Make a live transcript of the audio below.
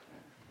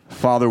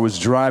father was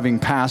driving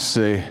past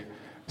a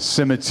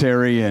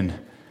cemetery and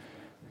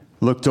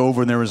looked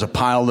over, and there was a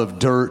pile of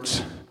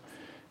dirt.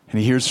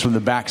 And he hears from the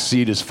back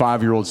seat, his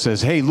 5-year-old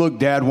says, "Hey, look,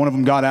 Dad, one of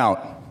them got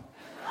out."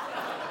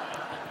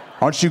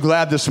 Aren't you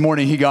glad this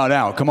morning he got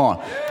out? Come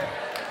on.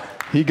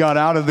 He got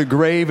out of the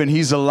grave, and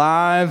he's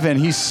alive, and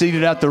he's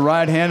seated at the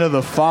right hand of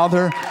the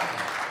Father.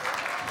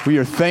 We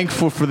are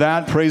thankful for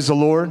that. Praise the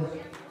Lord.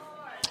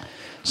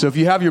 So if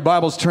you have your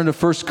Bibles, turn to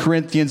 1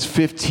 Corinthians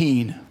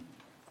 15.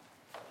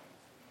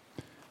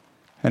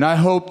 And I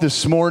hope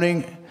this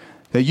morning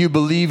that you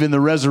believe in the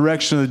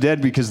resurrection of the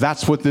dead, because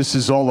that's what this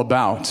is all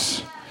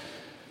about.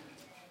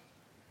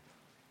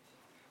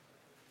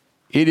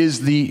 It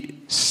is the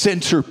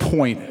center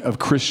point of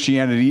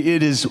Christianity.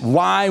 It is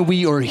why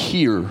we are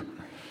here.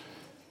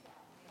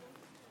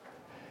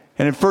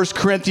 And in 1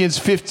 Corinthians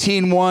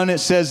 15:1, it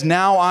says,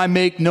 "Now I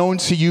make known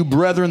to you,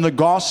 brethren, the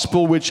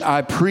gospel which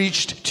I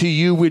preached to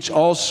you, which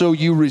also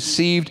you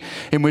received,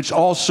 in which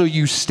also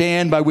you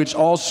stand, by which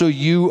also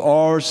you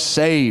are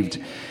saved.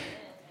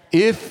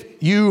 If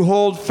you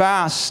hold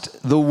fast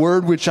the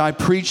word which I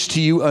preached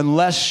to you,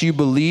 unless you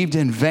believed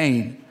in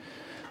vain.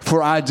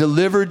 For I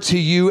delivered to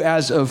you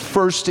as of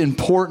first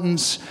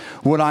importance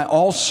what I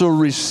also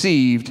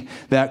received,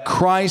 that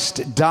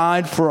Christ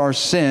died for our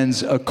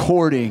sins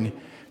according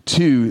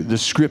to the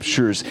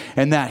Scriptures,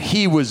 and that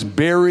he was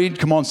buried."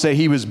 Come on, say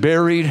he was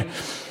buried.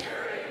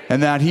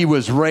 "And that he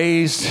was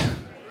raised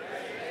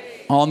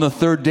on the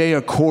third day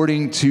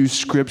according to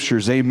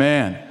Scriptures."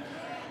 Amen.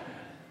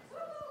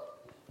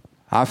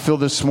 I feel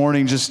this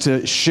morning just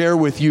to share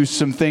with you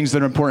some things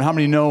that are important. How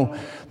many know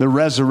the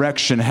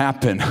resurrection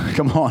happened?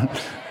 Come on.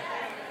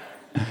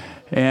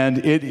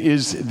 And it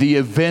is the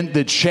event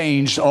that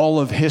changed all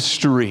of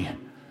history.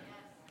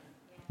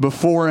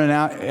 Before and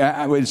out,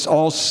 it's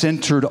all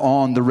centered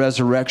on the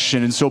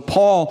resurrection. And so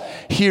Paul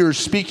here,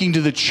 speaking to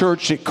the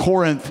church at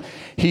Corinth,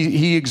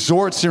 he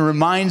exhorts and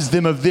reminds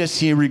them of this.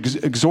 He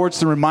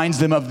exhorts and reminds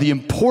them of the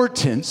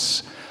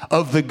importance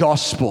of the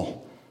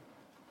gospel.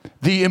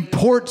 The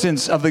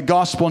importance of the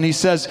gospel. And he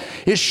says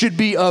it should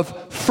be of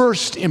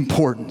first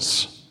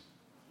importance.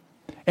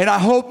 And I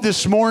hope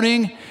this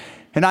morning,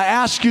 and I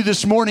ask you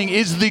this morning,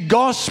 is the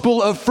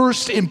gospel of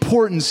first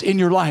importance in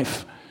your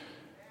life?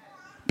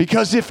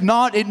 Because if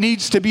not, it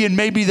needs to be, and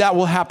maybe that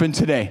will happen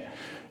today.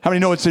 How many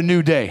know it's a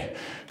new day?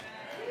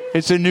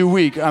 It's a new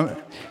week.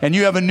 And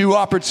you have a new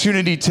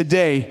opportunity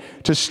today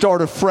to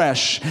start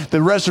afresh.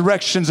 The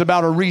resurrection's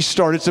about a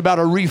restart. It's about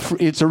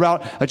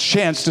a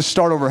chance to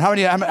start over. How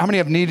many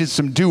have needed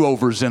some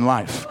do-overs in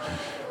life?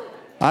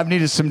 I've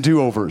needed some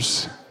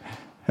do-overs.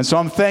 And so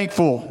I'm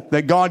thankful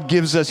that God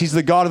gives us, he's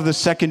the God of the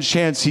second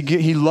chance.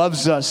 He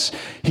loves us.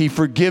 He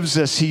forgives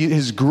us.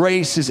 His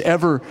grace is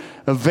ever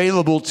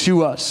available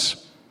to us.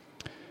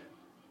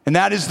 And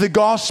that is the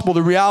gospel.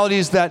 The reality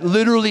is that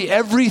literally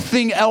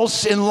everything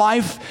else in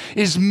life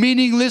is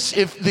meaningless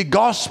if the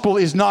gospel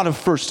is not of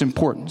first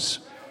importance.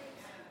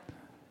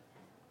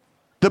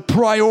 The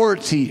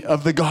priority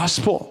of the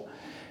gospel.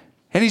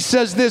 And he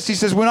says this, he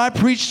says, when I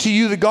preach to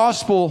you the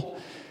gospel,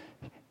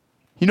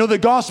 you know, the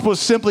gospel is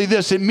simply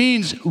this. It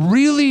means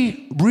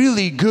really,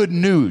 really good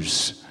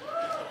news.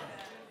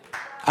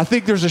 I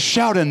think there's a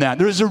shout in that.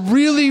 There's a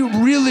really,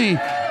 really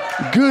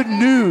good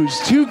news.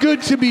 Too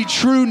good to be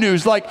true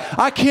news. Like,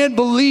 I can't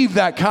believe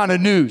that kind of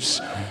news.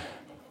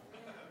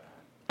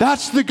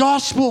 That's the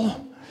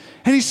gospel.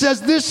 And he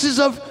says this is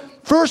of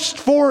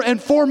first and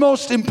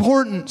foremost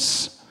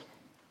importance.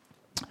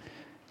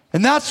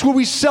 And that's what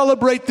we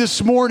celebrate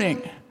this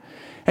morning.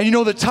 And you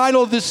know, the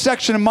title of this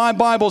section in my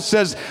Bible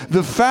says,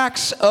 "The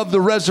Facts of the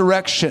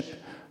Resurrection."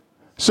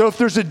 So if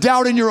there's a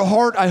doubt in your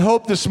heart, I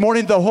hope this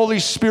morning the Holy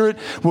Spirit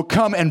will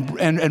come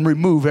and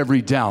remove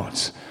every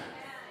doubt.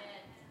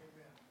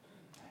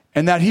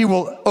 And that he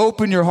will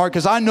open your heart,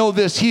 because I know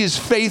this, he is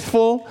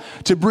faithful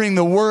to bring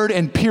the word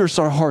and pierce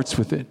our hearts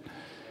with it.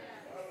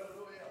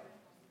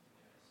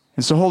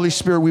 And so Holy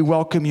Spirit, we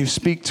welcome you.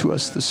 Speak to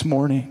us this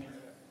morning.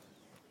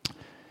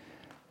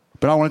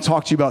 But I want to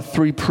talk to you about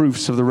 3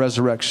 proofs of the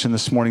resurrection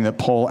this morning that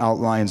Paul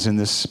outlines in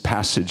this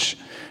passage.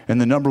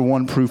 And the number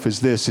 1 proof is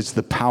this: it's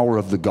the power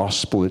of the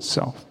gospel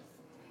itself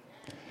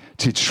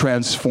to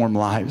transform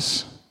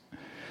lives.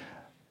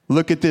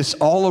 Look at this.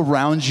 All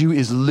around you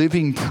is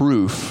living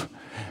proof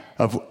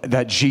of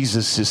that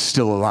Jesus is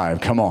still alive.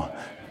 Come on.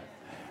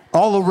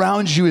 All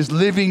around you is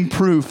living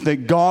proof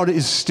that God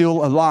is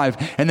still alive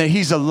and that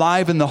he's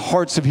alive in the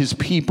hearts of his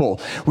people.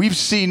 We've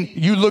seen,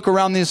 you look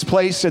around this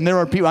place and there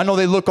are people, I know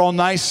they look all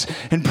nice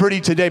and pretty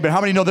today, but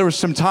how many know there was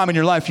some time in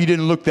your life you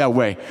didn't look that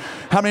way?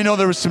 How many know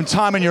there was some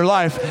time in your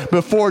life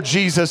before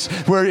Jesus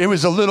where it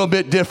was a little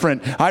bit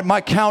different? My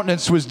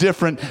countenance was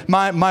different.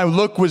 My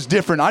look was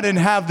different. I didn't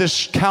have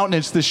this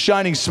countenance, this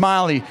shining,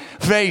 smiley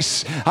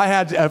face. I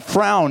had a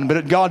frown,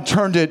 but God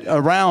turned it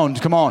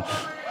around. Come on.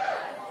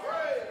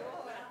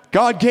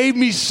 God gave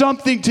me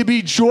something to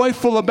be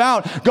joyful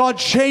about. God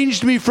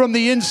changed me from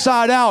the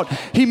inside out.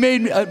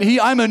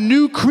 I'm a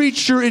new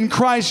creature in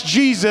Christ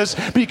Jesus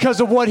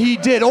because of what he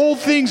did. Old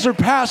things are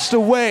passed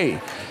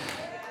away.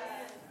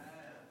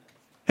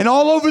 And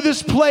all over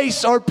this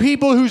place are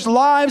people whose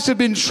lives have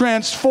been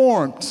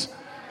transformed.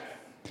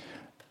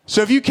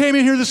 So if you came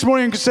in here this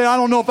morning and say, I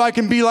don't know if I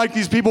can be like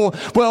these people,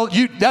 well,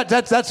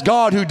 that's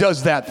God who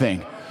does that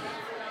thing.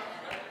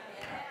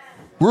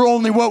 We're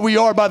only what we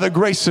are by the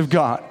grace of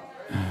God.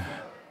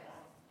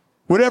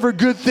 Whatever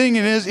good thing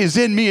it is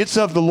in me, it's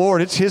of the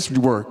Lord. It's His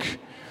work.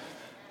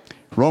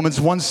 Romans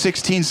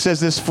 1:16 says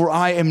this, for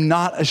I am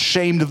not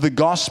ashamed of the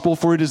gospel,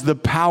 for it is the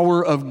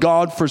power of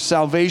God for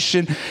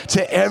salvation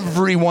to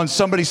everyone.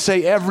 Somebody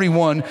say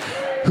everyone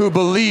who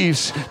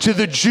believes, to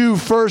the Jew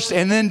first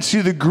and then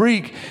to the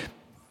Greek.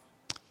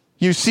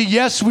 You see,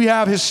 yes, we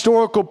have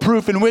historical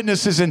proof and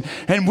witnesses, and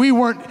we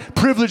weren't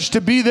privileged to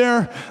be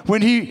there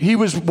when he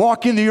was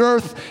walking the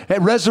earth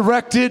and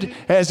resurrected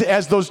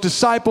as those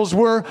disciples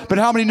were. But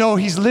how many know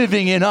He's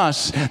living in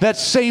us? That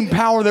same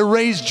power that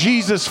raised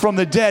Jesus from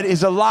the dead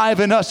is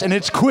alive in us, and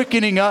it's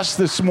quickening us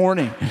this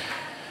morning.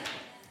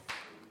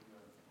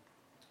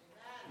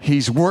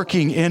 He's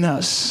working in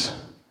us.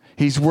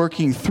 He's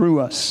working through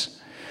us.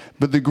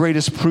 But the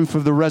greatest proof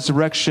of the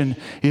resurrection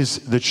is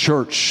the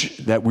church,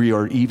 that we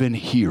are even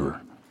here.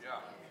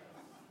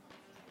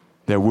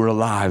 That we're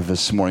alive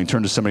this morning.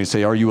 Turn to somebody and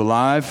say, are you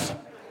alive?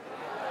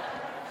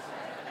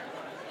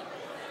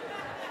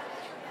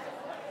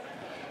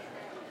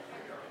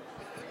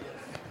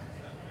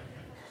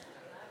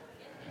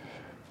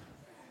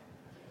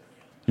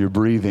 You're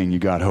breathing, you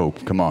got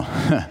hope. Come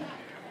on.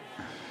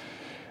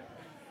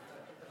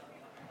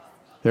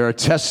 There are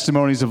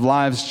testimonies of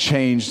lives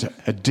changed,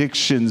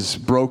 addictions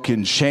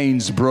broken,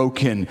 chains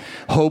broken,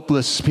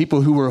 hopeless,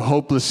 people who were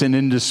hopeless and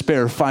in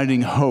despair,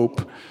 finding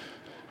hope,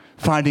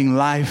 finding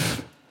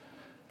life.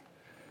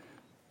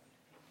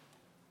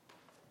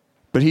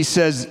 But he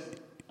says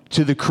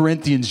to the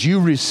Corinthians, you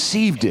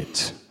received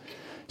it.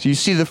 So you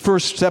see, the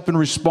first step in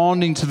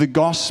responding to the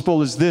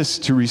gospel is this,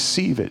 to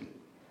receive it.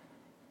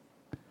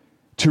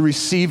 To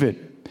receive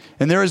it.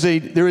 And there is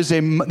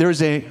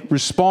a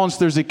response,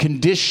 there's a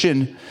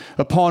condition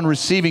upon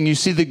receiving. You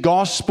see, the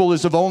gospel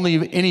is of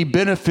only any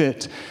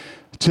benefit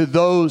to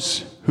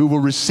those who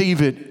will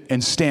receive it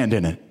and stand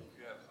in it.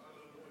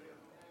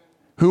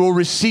 Who will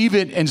receive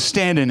it and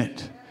stand in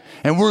it.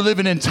 And we're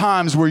living in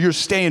times where your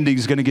standing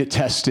is going to get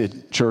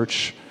tested,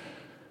 church.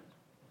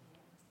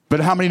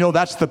 But how many know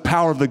that's the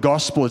power of the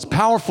gospel? It's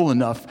powerful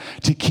enough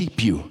to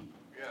keep you.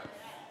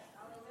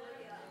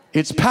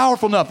 It's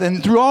powerful enough.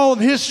 And through all of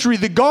history,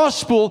 the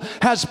gospel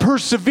has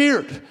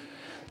persevered.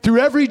 Through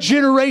every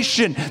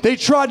generation, they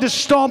tried to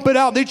stomp it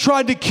out. They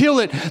tried to kill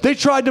it. They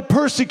tried to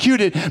persecute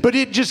it. But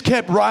it just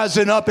kept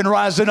rising up and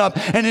rising up.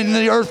 And in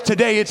the earth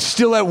today, it's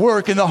still at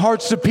work in the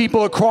hearts of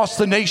people across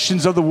the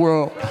nations of the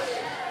world.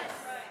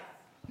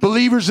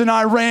 Believers in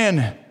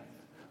Iran,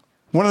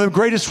 one of the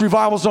greatest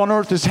revivals on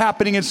earth is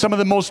happening in some of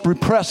the most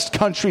repressed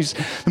countries,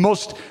 the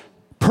most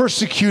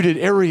persecuted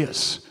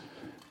areas.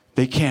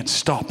 They can't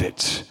stop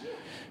it.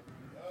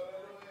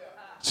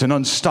 It's an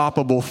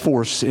unstoppable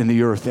force in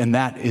the earth, and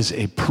that is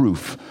a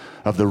proof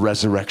of the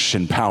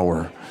resurrection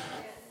power.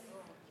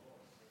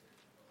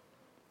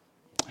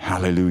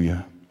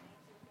 Hallelujah.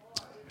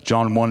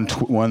 John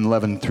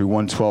 1:11 through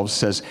 1:12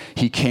 says,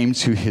 He came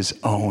to His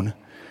own,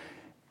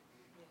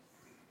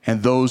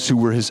 and those who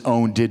were His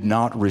own did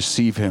not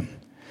receive Him,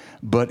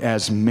 but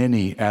as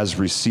many as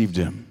received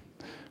Him.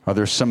 Are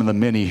there some of the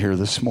many here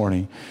this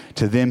morning?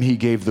 To them He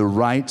gave the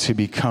right to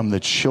become the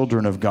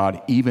children of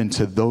God, even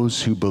to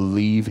those who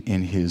believe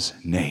in His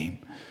name.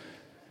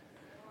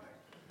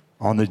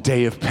 On the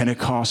day of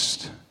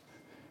Pentecost,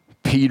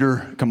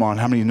 Peter, come on,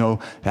 how many know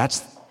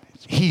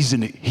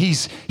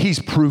he's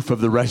proof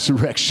of the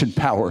resurrection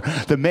power.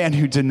 The man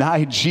who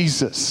denied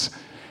Jesus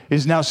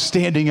is now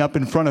standing up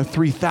in front of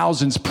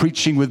 3,000s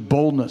preaching with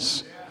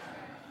boldness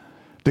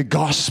the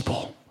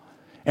gospel.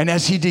 And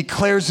as he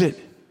declares it,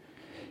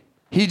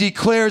 he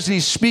declares, and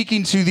he's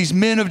speaking to these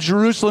men of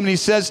Jerusalem, and he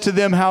says to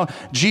them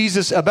about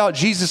Jesus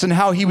and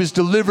how he was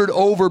delivered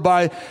over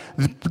by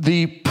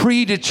the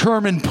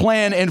predetermined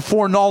plan and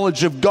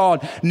foreknowledge of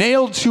God,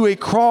 nailed to a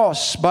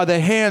cross by the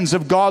hands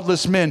of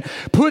godless men,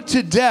 put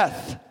to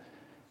death,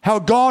 how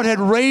God had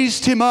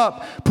raised him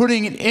up,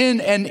 putting an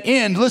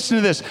end, listen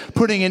to this,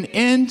 putting an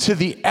end to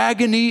the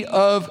agony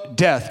of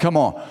death. Come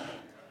on.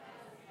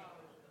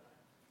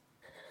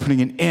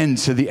 Putting an end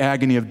to the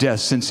agony of death,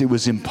 since it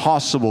was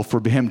impossible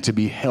for him to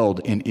be held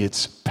in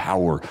its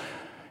power.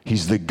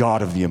 He's the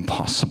God of the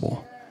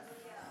impossible.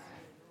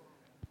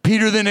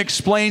 Peter then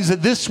explains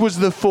that this was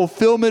the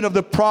fulfillment of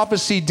the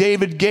prophecy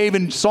David gave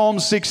in Psalm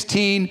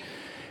 16,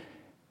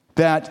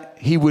 that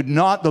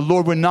the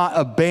Lord would not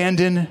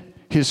abandon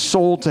his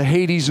soul to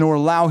Hades, nor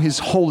allow his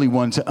Holy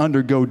One to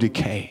undergo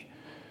decay.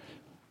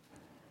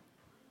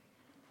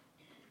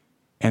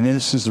 And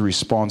this is the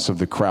response of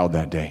the crowd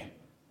that day.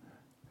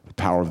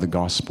 Power of the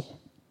gospel.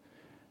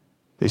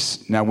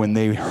 Now when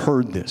they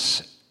heard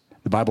this,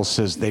 the Bible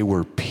says they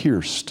were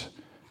pierced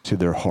to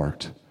their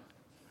heart.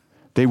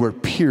 They were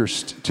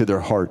pierced to their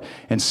heart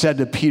and said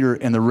to Peter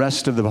and the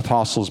rest of the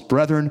apostles,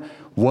 Brethren,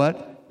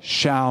 what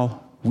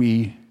shall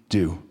we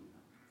do?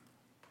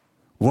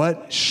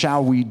 What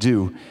shall we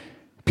do?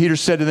 Peter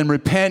said to them,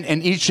 repent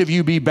and each of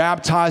you be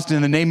baptized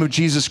in the name of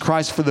Jesus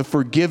Christ for the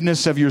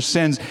forgiveness of your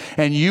sins,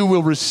 and you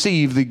will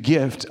receive the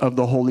gift of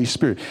the Holy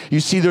Spirit. You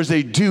see, there's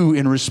a do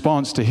in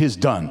response to his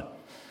done.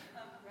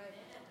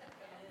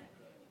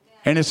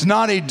 And it's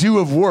not a do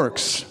of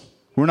works.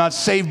 We're not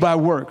saved by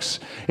works.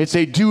 It's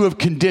a do of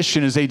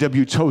condition, as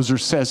A.W. Tozer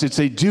says. It's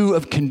a do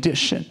of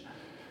condition.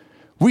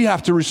 We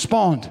have to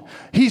respond.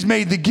 He's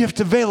made the gift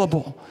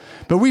available,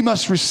 but we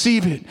must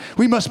receive it.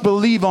 We must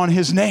believe on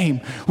his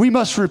name. We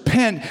must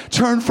repent,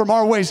 turn from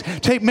our ways,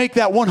 make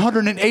that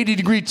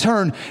 180-degree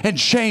turn and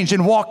change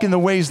and walk in the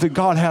ways that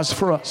God has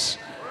for us.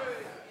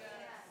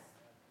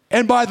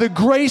 And by the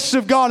grace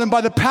of God and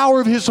by the power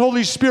of his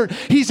Holy Spirit,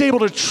 he's able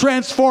to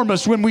transform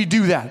us when we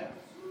do that.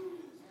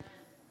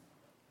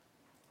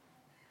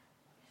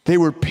 They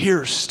were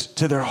pierced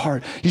to their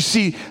heart. You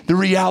see, the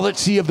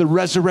reality of the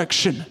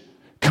resurrection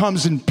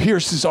comes and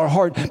pierces our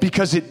heart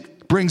because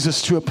it brings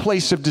us to a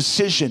place of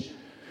decision.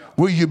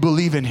 Will you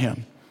believe in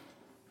him?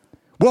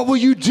 What will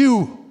you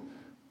do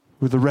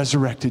with the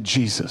resurrected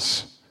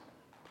Jesus?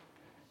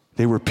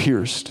 They were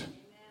pierced.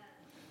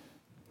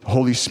 The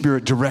Holy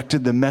Spirit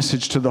directed the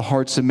message to the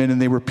hearts of men,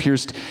 and they were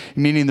pierced,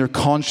 meaning their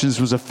conscience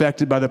was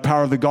affected by the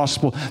power of the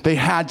gospel. They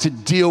had to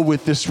deal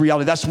with this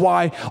reality. That's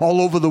why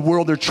all over the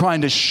world they're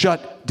trying to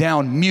shut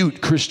down,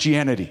 mute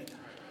Christianity.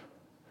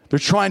 They're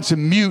trying to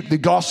mute the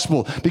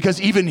gospel because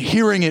even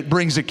hearing it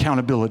brings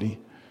accountability.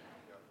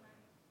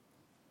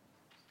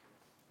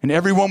 And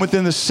everyone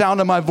within the sound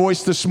of my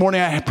voice this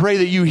morning, I pray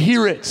that you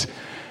hear it.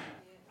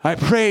 I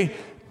pray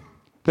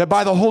that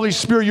by the Holy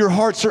Spirit your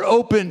hearts are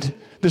opened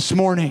this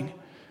morning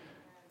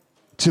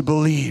to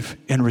believe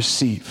and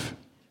receive.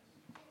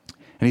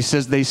 And he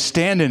says they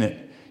stand in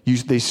it.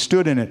 They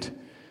stood in it.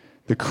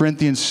 The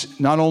Corinthians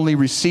not only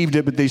received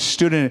it, but they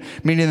stood in it,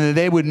 meaning that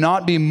they would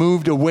not be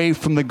moved away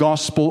from the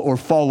gospel or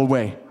fall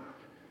away.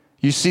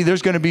 You see,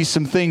 there's going to be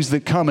some things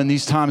that come in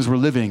these times we're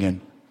living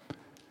in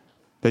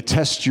that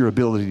test your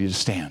ability to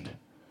stand.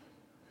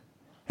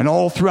 And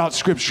all throughout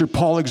Scripture,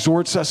 Paul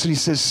exhorts us and he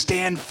says,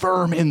 stand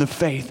firm in the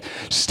faith.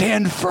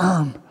 Stand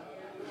firm.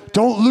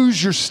 Don't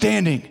lose your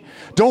standing.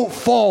 Don't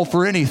fall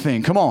for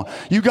anything. Come on.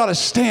 You got to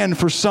stand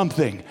for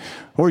something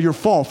or you'll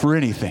fall for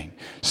anything.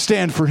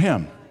 Stand for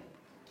him.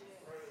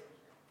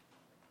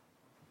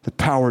 The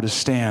power to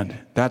stand.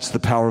 That's the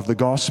power of the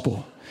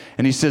gospel.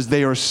 And he says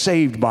they are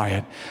saved by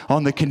it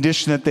on the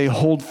condition that they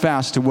hold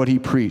fast to what he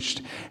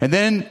preached. And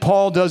then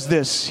Paul does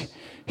this.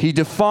 He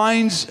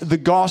defines the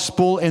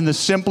gospel in the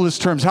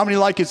simplest terms. How many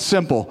like it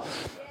simple?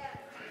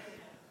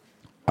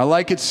 I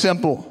like it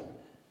simple.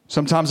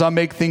 Sometimes I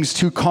make things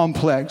too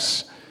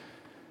complex.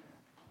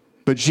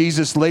 But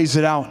Jesus lays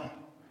it out.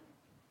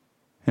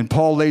 And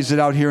Paul lays it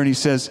out here and he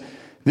says,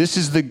 this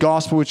is the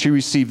gospel which you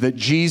received, that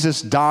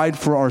Jesus died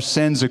for our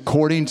sins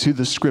according to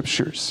the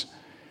Scriptures.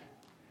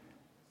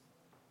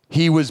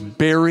 He was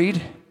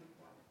buried,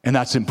 and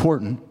that's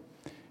important,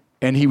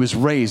 and he was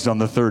raised on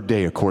the third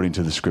day according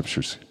to the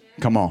Scriptures.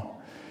 Come on.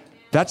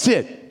 That's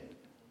it.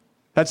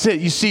 That's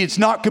it. You see, it's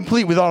not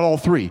complete without all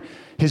three.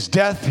 His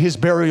death, his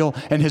burial,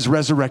 and his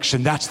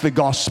resurrection. That's the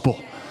gospel.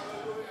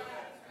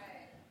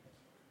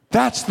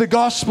 That's the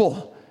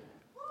gospel.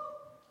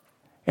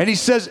 And he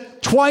says,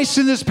 twice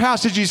in this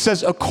passage, he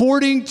says,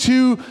 according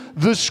to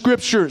the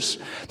Scriptures.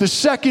 The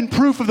second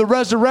proof of the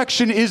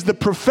resurrection is the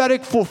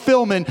prophetic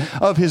fulfillment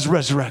of his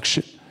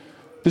resurrection.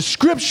 The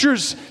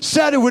Scriptures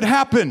said it would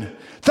happen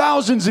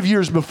thousands of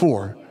years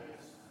before.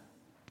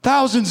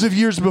 Thousands of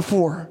years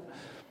before.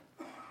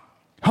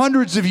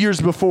 Hundreds of years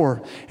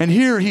before. And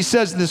here he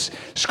says this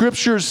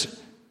Scriptures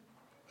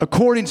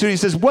according to, he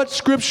says, what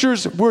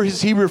Scriptures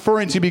is he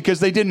referring to? Because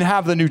they didn't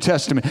have the New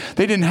Testament.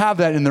 They didn't have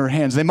that in their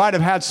hands. They might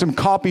have had some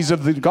copies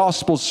of the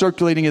gospel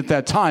circulating at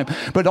that time,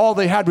 but all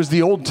they had was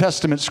the Old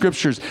Testament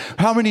Scriptures.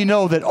 How many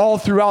know that all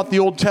throughout the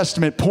Old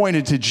Testament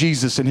pointed to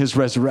Jesus and his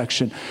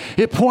resurrection?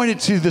 It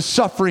pointed to the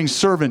suffering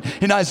servant.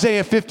 In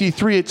Isaiah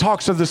 53, it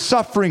talks of the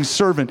suffering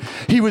servant.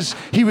 He was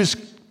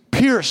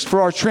pierced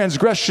for our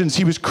transgressions.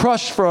 He was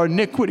crushed for our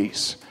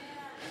iniquities.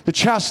 The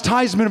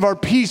chastisement of our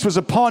peace was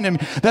upon him,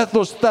 that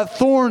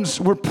thorns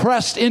were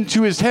pressed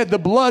into his head. The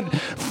blood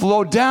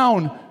flowed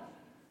down.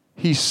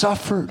 He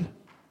suffered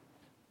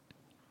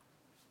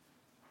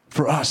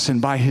for us,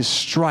 and by his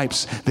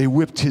stripes they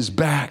whipped his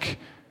back,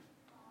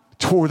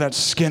 tore that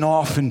skin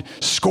off and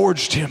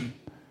scourged him.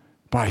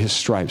 By his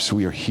stripes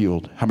we are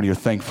healed. How many are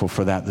thankful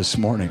for that this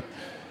morning?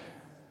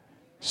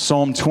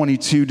 Psalm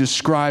 22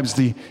 describes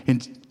the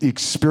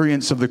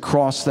experience of the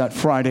cross that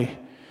Friday.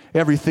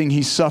 Everything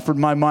he suffered,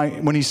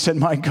 when he said,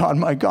 my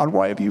God,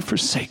 why have you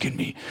forsaken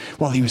me?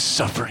 While he was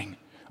suffering.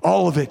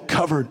 All of it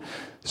covered.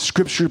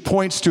 Scripture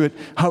points to it.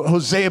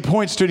 Hosea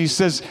points to it. He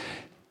says,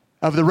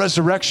 of the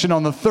resurrection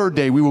on the third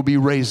day, we will be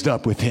raised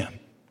up with him.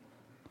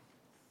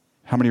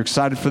 How many are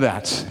excited for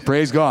that?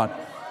 Praise God.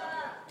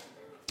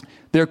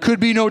 There could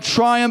be no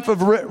triumph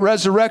of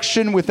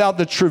resurrection without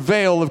the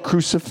travail of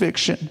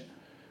crucifixion.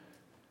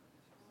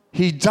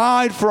 He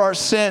died for our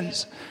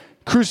sins.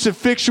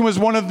 Crucifixion was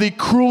one of the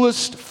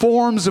cruelest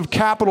forms of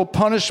capital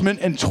punishment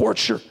and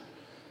torture.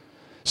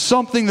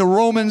 something the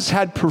Romans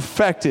had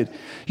perfected.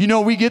 You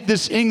know, we get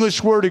this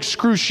English word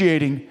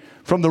excruciating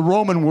from the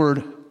Roman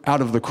word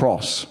out of the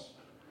cross.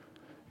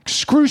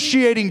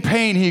 Excruciating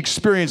pain he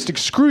experienced,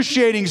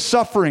 excruciating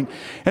suffering,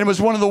 and it was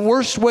one of the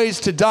worst ways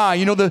to die.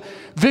 You know, the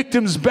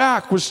victim's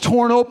back was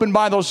torn open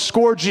by those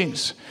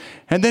scourgings,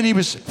 and then he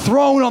was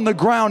thrown on the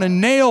ground and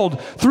nailed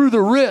through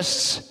the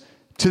wrists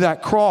to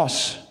that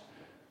cross.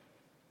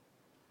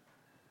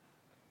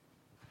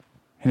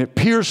 And it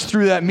pierced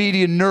through that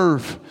median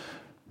nerve,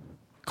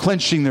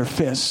 clenching their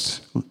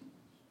fists.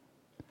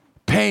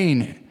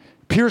 Pain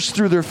pierced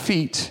through their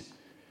feet.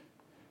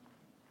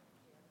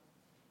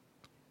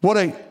 What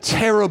a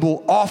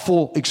terrible,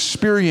 awful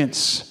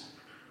experience.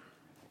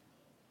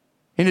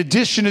 In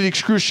addition to the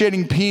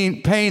excruciating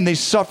pain, they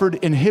suffered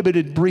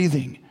inhibited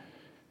breathing.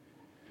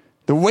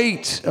 The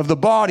weight of the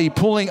body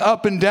pulling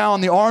up and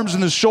down, the arms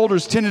and the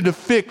shoulders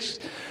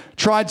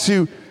tried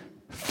to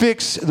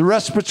fix the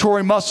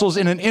respiratory muscles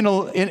in an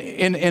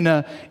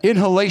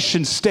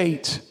inhalation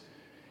state.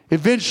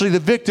 Eventually, the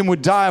victim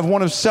would die of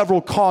one of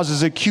several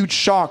causes: acute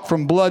shock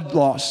from blood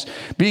loss,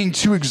 being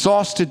too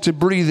exhausted to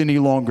breathe any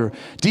longer,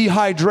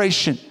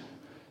 dehydration,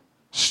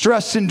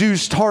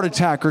 stress-induced heart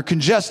attack, or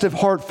congestive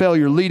heart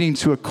failure leading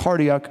to a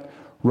cardiac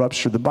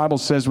rupture. The Bible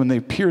says when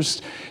they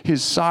pierced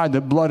his side,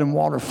 the blood and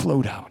water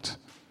flowed out.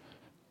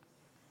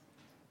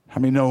 I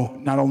mean, no,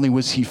 not only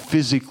was he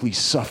physically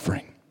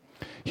suffering,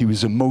 he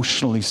was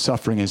emotionally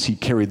suffering as he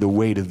carried the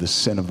weight of the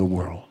sin of the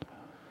world.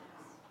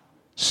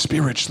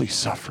 Spiritually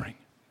suffering.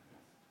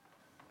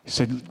 He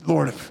said,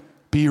 Lord, if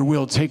be your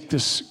will, take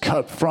this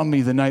cup from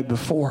me the night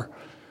before.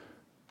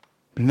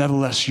 But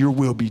nevertheless, your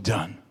will be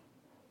done.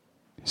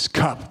 His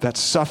cup, that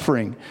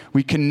suffering,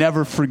 we can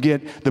never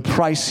forget the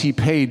price he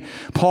paid.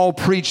 Paul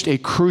preached a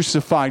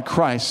crucified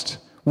Christ.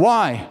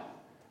 Why?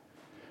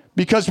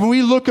 Because when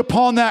we look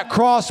upon that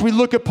cross, we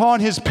look upon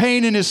his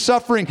pain and his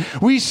suffering,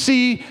 we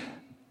see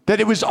that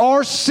it was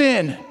our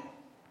sin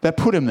that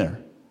put him there.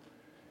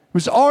 It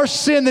was our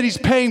sin that he's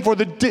paying for.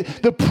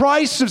 The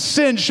price of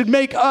sin should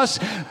make us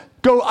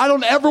go, I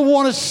don't ever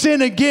want to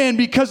sin again,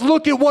 because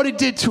look at what it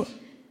did to him.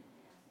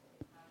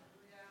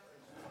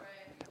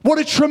 What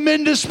a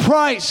tremendous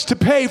price to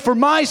pay for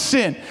my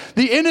sin.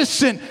 The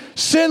innocent,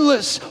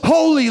 sinless,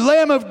 holy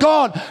Lamb of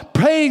God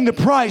paying the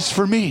price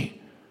for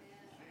me.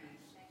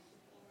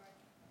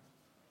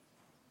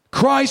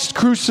 Christ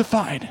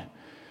crucified.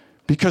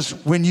 Because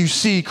when you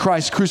see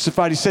Christ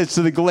crucified, he says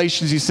to the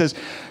Galatians, he says,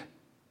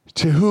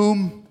 to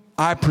whom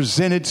I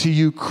presented to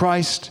you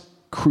Christ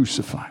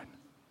crucified.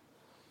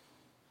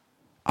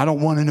 I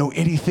don't want to know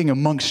anything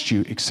amongst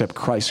you except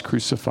Christ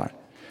crucified.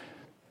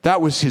 That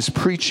was his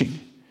preaching.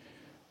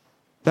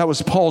 That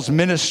was Paul's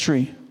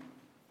ministry.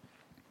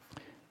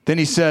 Then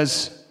he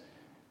says,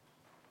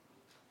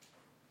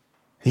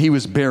 he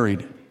was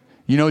buried.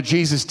 You know,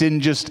 Jesus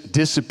didn't just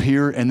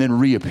disappear and then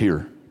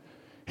reappear.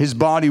 His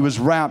body was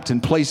wrapped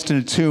and placed in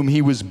a tomb.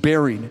 He was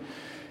buried.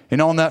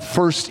 And on that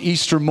first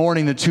Easter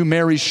morning, the two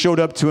Marys showed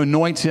up to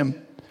anoint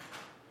him.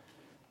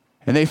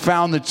 And they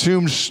found the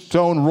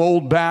tombstone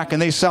rolled back,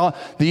 and they saw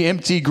the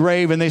empty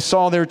grave, and they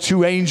saw their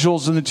two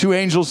angels. And the two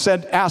angels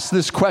asked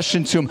this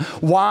question to him: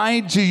 why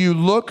do you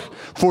look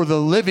for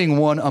the living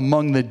one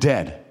among the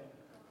dead?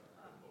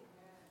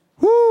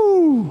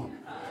 Woo!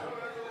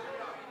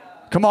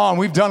 Come on,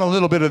 we've done a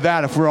little bit of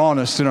that if we're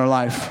honest in our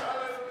life.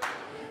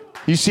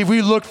 You see,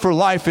 we look for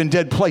life in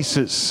dead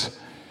places.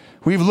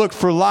 We've looked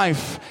for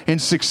life in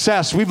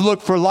success. We've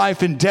looked for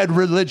life in dead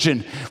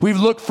religion. We've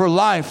looked for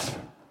life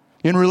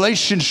in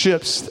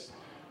relationships.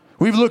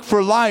 We've looked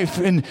for life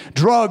in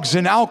drugs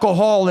and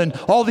alcohol and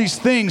all these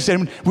things,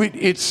 and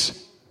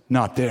it's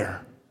not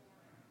there.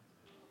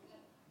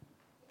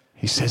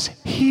 He says,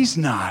 he's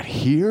not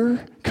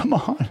here. Come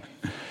on.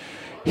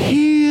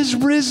 He is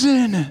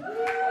risen.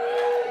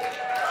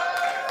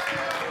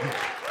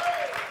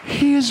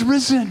 He is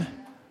risen.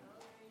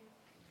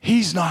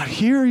 He's not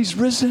here. He's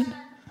risen.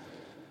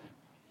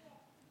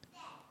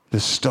 The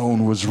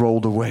stone was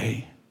rolled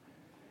away.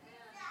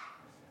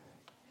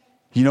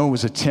 You know, it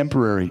was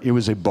it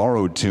was a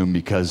borrowed tomb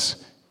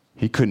because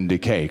he couldn't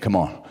decay. Come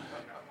on.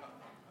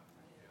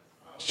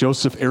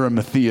 Joseph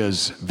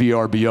Arimathea's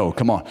VRBO.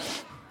 Come on.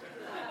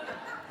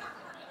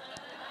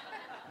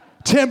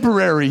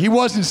 Temporary. He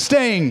wasn't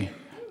staying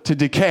to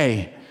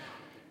decay.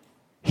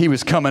 He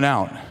was coming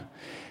out.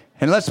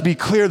 And let's be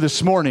clear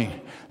this morning.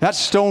 That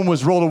stone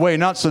was rolled away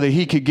not so that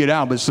he could get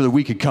out, but so that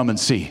we could come and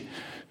see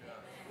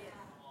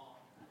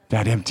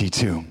that empty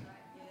tomb.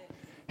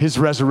 His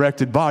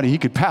resurrected body, he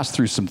could pass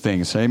through some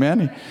things.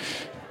 Amen?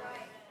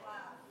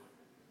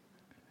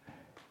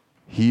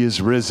 He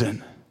is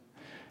risen.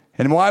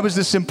 And why was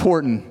this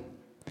important?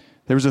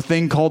 There was a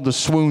thing called the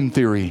swoon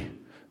theory.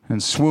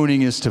 And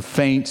swooning is to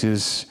faint,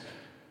 is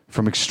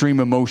from extreme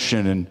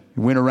emotion. And it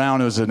went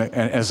around as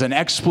an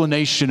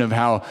explanation of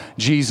how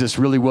Jesus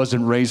really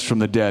wasn't raised from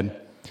the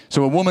dead.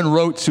 So a woman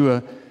wrote to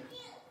a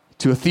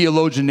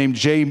theologian named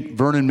J.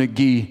 Vernon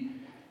McGee.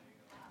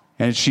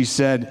 And she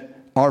said,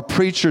 our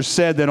preacher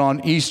said that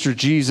on Easter,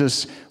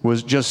 Jesus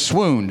was just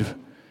swooned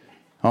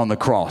on the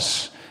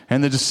cross.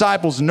 and the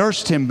disciples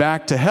nursed him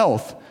back to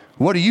health.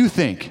 What do you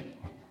think?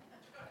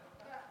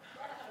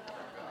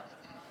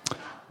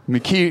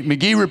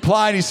 McGee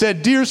replied, he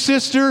said, "Dear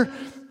sister,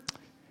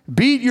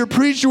 beat your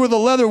preacher with a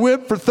leather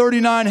whip for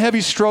 39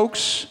 heavy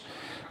strokes.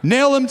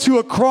 Nail him to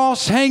a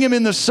cross, hang him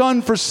in the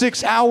sun for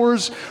 6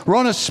 hours,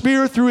 run a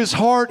spear through his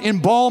heart,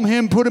 embalm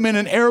him, put him in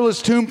an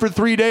airless tomb for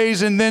 3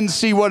 days, and then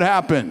see what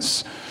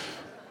happens."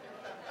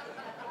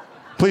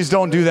 Please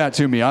don't do that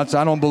to me. I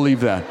don't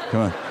believe that.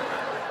 Come on.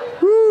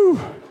 Woo.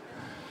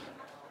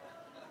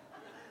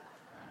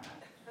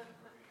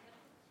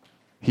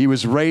 He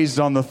was raised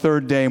on the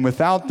third day, and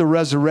without the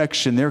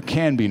resurrection, there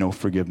can be no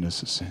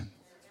forgiveness of sin.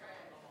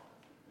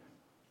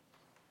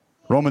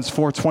 Romans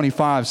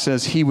 4:25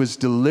 says he was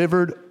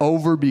delivered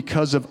over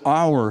because of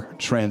our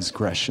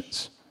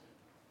transgressions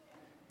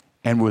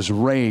and was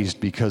raised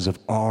because of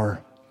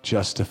our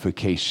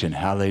justification.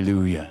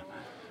 Hallelujah.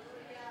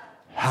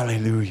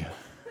 Hallelujah.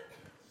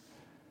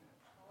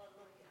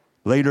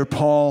 Later,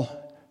 Paul,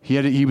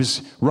 he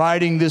was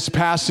writing this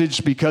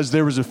passage because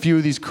there was a few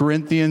of these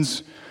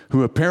Corinthians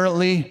who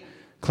apparently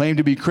claimed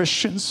to be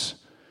Christians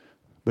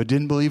but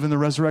didn't believe in the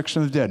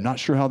resurrection of the dead. Not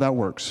sure how that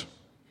works.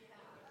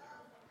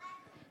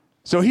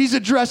 So he's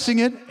addressing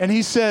it, and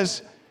he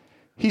says,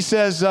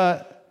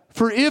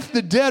 "For if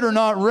the dead are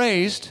not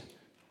raised,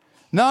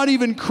 not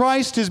even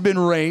Christ has been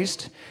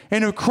raised.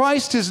 And if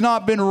Christ has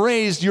not been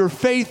raised, your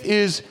faith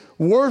is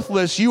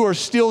worthless. You are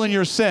still in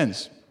your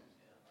sins."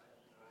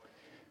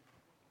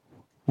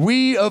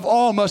 We of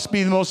all must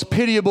be the most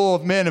pitiable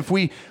of men if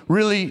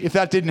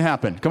that didn't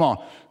happen. Come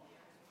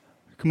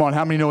on,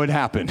 how many know it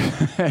happened?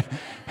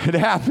 It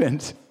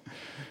happened.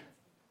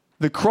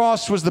 The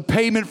cross was the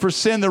payment for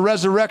sin. The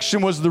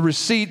resurrection was the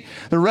receipt.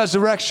 The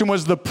resurrection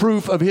was the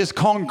proof of his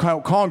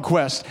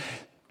conquest.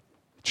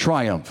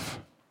 Triumph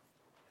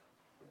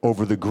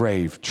over the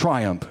grave.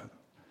 Triumph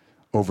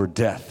over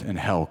death and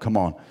hell. Come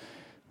on.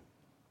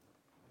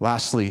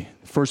 Lastly,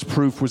 the first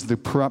proof was the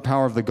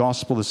power of the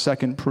gospel. The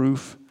second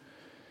proof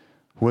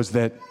was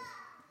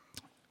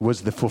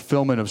the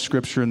fulfillment of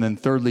Scripture. And then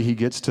thirdly, he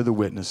gets to the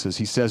witnesses.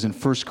 He says in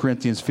 1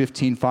 Corinthians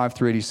 15,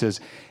 5-8, he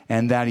says,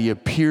 "And that he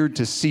appeared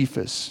to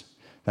Cephas,"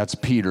 that's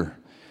Peter,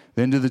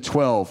 "then to the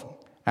 12.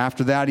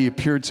 After that, he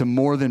appeared to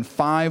more than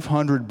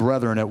 500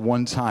 brethren at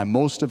one time,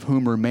 most of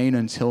whom remain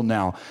until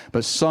now,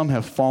 but some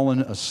have fallen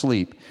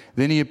asleep.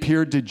 Then he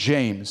appeared to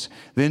James,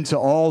 then to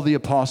all the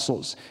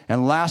apostles.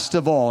 And last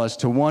of all, as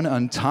to one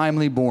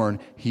untimely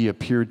born, he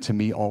appeared to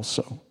me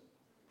also."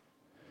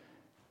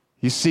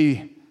 You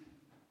see,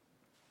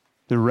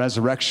 the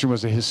resurrection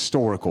was a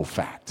historical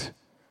fact,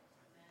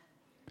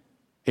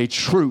 a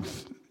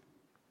truth.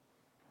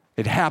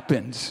 It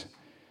happened.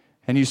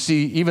 And you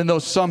see, even though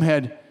some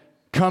had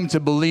come to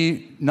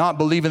not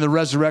believe in the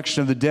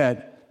resurrection of the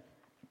dead,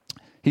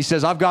 he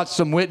says, "I've got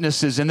some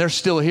witnesses, and they're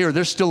still here.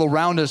 They're still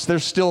around us. They're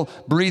still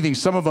breathing.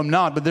 Some of them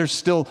not, but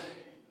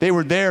they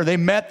were there. They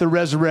met the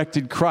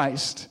resurrected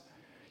Christ.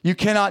 You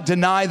cannot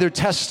deny their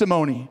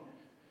testimony."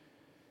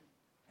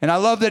 And I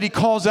love that he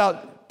calls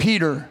out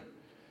Peter,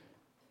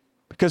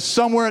 because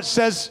somewhere it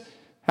says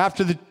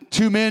after the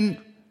two men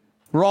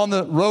were on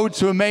the road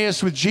to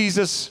Emmaus with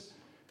Jesus,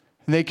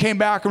 and they came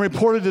back and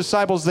reported to the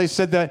disciples, they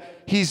said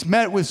that he's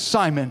met with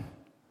Simon.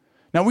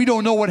 Now, we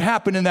don't know what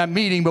happened in that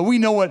meeting, but we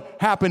know what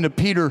happened to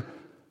Peter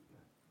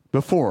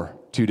before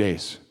 2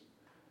 days,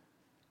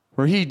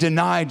 where he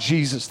denied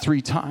Jesus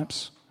 3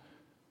 times.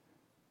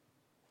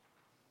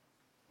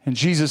 And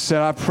Jesus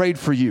said, "I prayed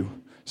for you.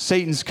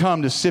 Satan's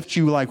come to sift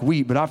you like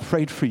wheat, but I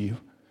prayed for you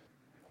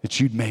that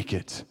you'd make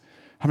it."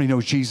 How many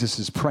know Jesus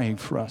is praying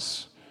for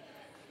us,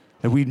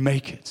 that we'd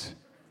make it?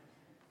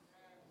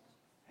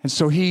 And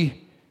so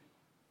he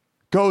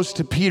goes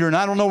to Peter, and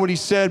I don't know what he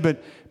said,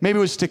 but maybe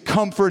it was to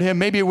comfort him.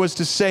 Maybe it was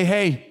to say,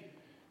 "Hey,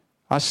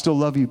 I still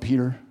love you,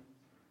 Peter.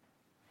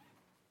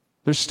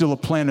 There's still a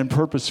plan and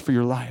purpose for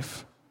your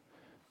life."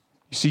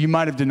 You see, you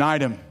might have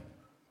denied him.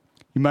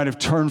 You might have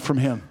turned from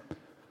him.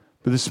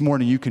 But this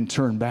morning you can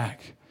turn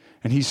back,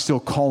 and he's still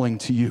calling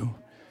to you.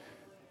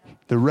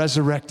 The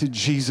resurrected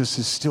Jesus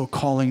is still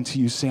calling to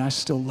you, saying, "I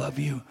still love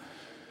you.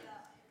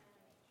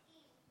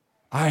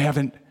 I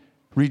haven't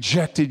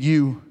rejected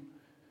you.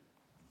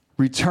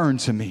 Return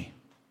to me."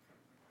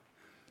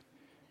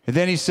 And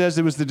then he says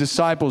it was the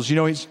disciples. You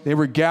know, they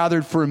were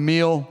gathered for a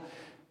meal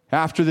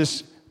after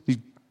this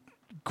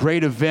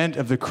great event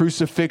of the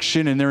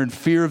crucifixion, and they're in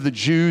fear of the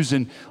Jews,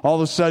 and all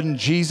of a sudden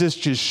Jesus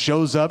just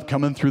shows up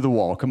coming through the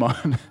wall. Come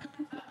on.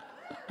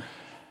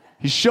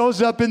 He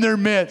shows up in their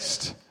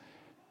midst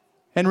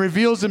and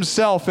reveals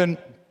himself. And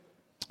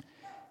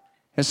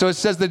so it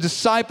says the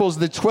disciples,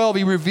 the 12,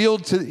 he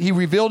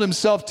revealed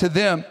himself to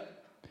them.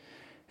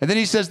 And then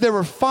he says there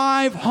were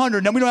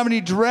 500. Now, we don't have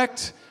any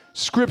direct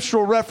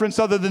scriptural reference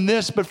other than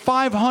this, but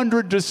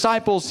 500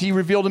 disciples he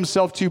revealed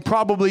himself to,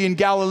 probably in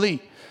Galilee.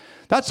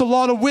 That's a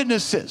lot of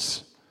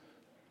witnesses.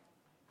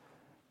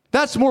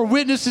 That's more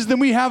witnesses than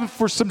we have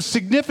for some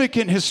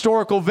significant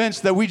historical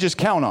events that we just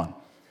count on.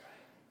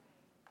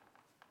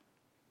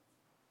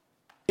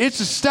 It's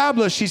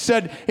established. He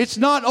said, it's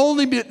not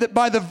only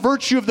by the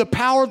virtue of the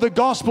power of the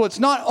gospel. It's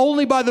not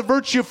only by the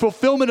virtue of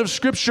fulfillment of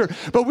Scripture,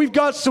 but we've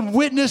got some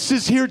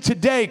witnesses here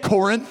today,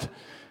 Corinth,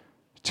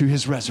 to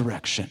his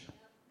resurrection,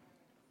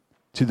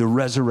 to the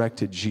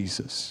resurrected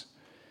Jesus.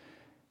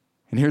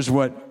 And here's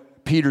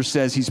what Peter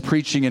says. He's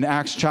preaching in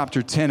Acts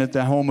chapter 10 at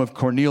the home of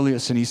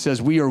Cornelius, and he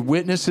says, we are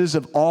witnesses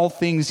of all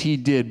things he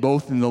did,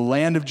 both in the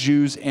land of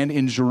Jews and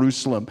in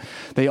Jerusalem.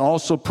 They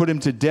also put him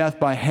to death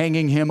by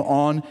hanging him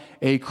on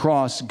a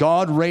cross.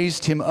 God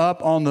raised him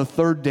up on the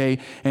third day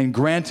and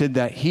granted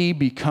that he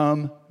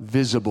become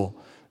visible,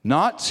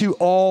 not to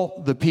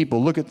all the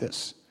people, look at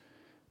this,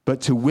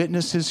 but to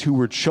witnesses who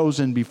were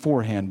chosen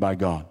beforehand by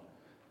God.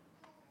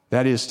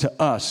 That is, to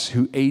us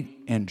who ate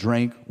and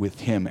drank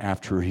with him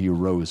after he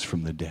arose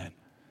from the dead.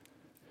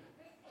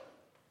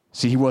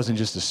 See, he wasn't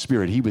just a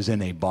spirit. He was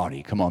in a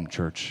body. Come on,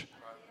 church.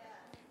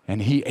 And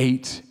he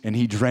ate and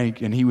he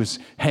drank and he was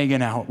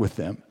hanging out with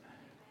them.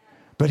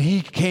 But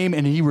he came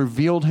and he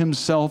revealed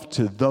himself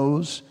to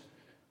those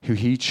who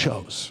he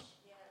chose.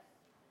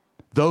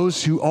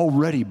 Those who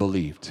already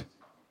believed.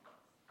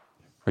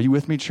 Are you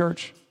with me,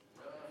 church?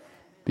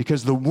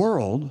 Because the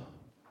world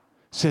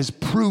says,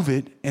 prove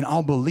it and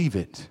I'll believe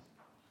it.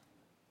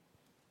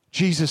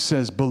 Jesus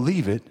says,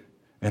 believe it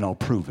and I'll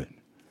prove it.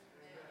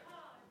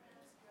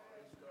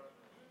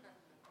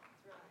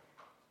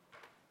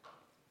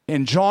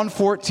 In John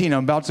 14,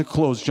 I'm about to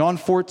close. John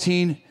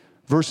 14,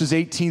 verses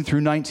 18 through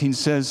 19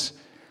 says,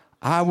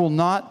 I will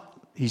not,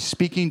 he's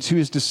speaking to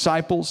his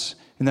disciples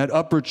in that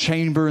upper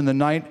chamber in the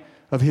night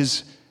of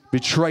his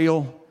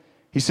betrayal.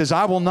 He says,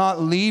 I will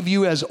not leave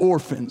you as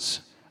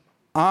orphans.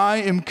 I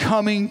am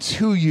coming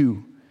to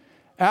you.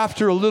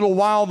 After a little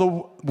while,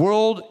 the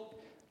world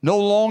no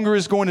longer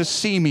is going to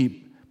see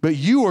me, but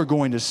you are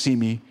going to see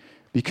me.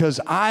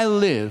 Because I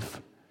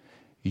live,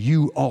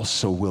 you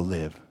also will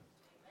live.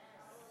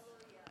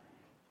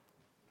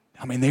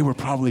 I mean, they were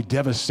probably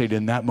devastated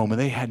in that moment.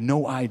 They had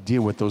no idea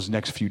what those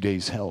next few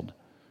days held.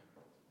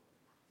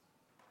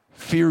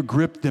 Fear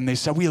gripped them. They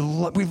said,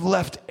 we've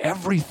left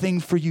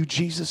everything for you,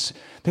 Jesus.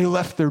 They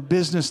left their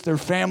business, their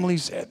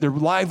families, their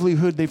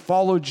livelihood. They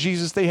followed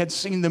Jesus. They had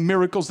seen the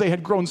miracles. They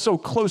had grown so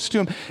close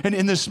to him. And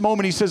in this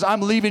moment, he says,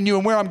 I'm leaving you,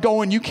 and where I'm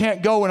going, you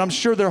can't go. And I'm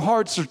sure their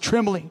hearts are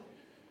trembling.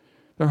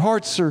 Their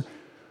hearts are,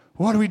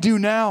 what do we do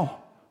now?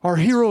 Our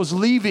hero's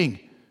leaving.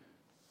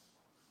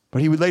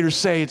 But he would later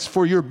say, it's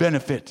for your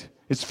benefit.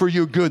 It's for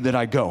your good that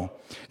I go,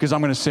 because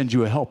I'm going to send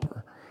you a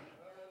helper.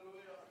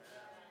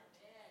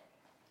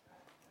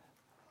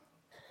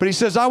 But he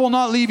says, I will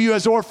not leave you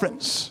as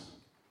orphans.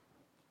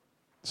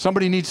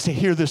 Somebody needs to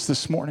hear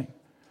this morning.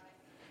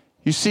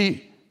 You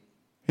see,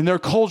 in their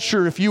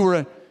culture, if you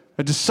were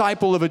a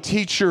disciple of a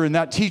teacher and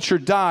that teacher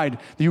died,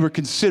 you were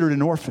considered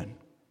an orphan.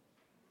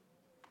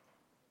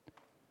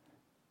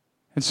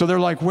 And so they're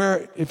like,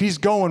 if he's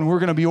going, we're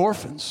going to be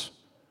orphans.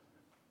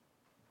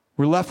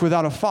 We're left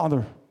without a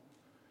father.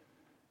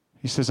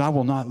 He says, I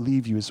will not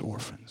leave you as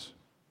orphans.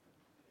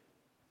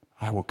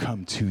 I will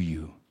come to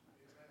you.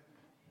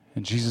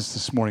 And Jesus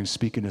this morning,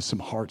 speaking to some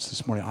hearts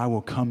this morning, I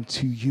will come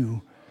to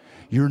you.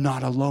 You're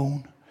not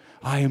alone.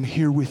 I am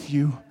here with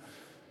you.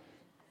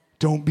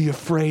 Don't be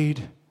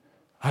afraid.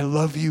 I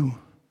love you.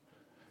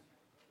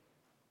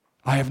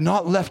 I have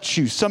not left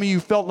you. Some of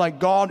you felt like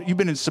God, you've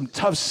been in some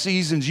tough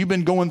seasons. You've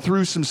been going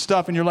through some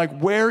stuff and you're like,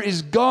 where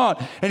is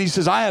God? And he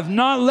says, I have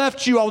not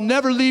left you. I'll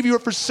never leave you or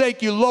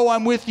forsake you. Lo,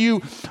 I'm with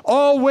you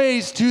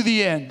always to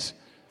the end.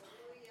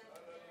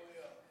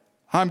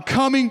 I'm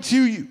coming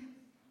to you.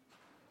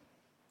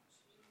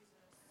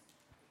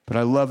 But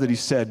I love that he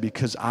said,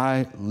 because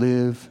I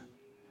live,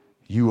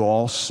 you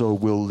also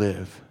will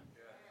live.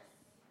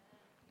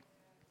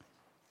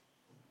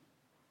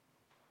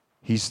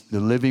 The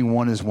living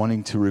one is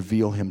wanting to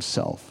reveal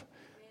himself.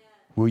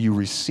 Will you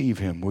receive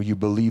him? Will you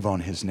believe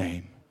on his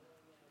name?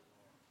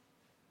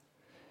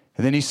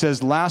 And then he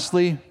says,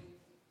 lastly,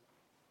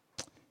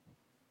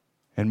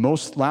 and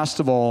last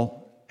of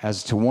all,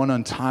 as to one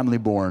untimely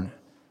born,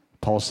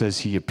 Paul says,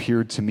 he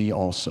appeared to me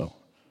also.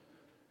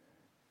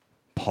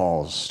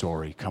 Paul's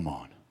story, come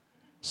on.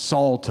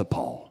 Saul to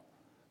Paul.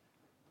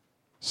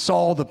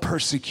 Saul, the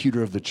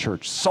persecutor of the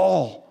church.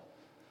 Saul,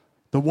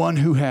 the one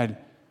who had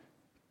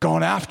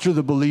gone after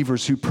the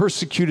believers, who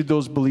persecuted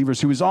those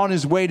believers, who was on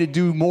his way to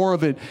do more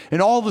of it.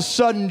 And all of a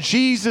sudden,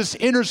 Jesus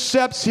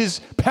intercepts his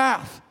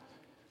path,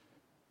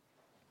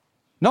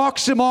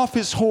 knocks him off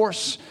his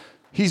horse.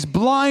 He's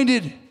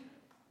blinded. He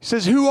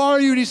says, who are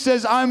you? And he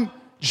says, I'm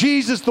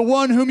Jesus, the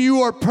one whom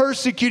you are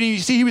persecuting. You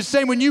see, he was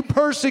saying, when you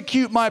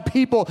persecute my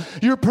people,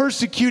 you're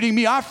persecuting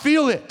me. I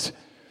feel it.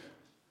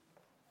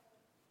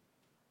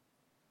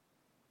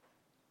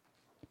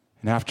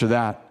 And after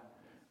that,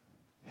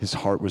 his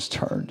heart was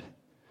turned.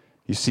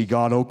 You see,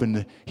 God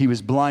opened, he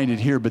was blinded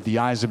here, but the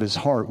eyes of his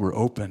heart were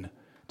open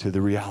to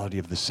the reality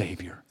of the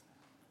Savior.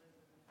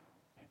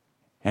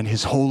 And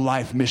his whole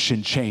life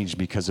mission changed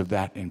because of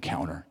that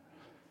encounter,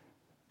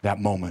 that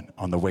moment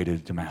on the way to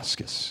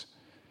Damascus.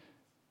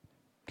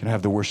 Can I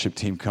have the worship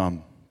team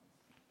come?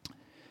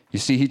 You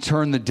see, he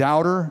turned the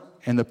doubter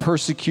and the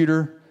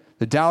persecutor,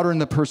 the doubter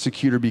and the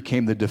persecutor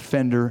became the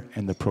defender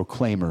and the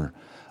proclaimer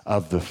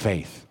of the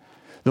faith.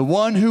 The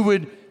one who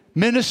would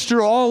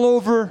minister all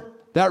over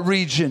that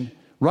region,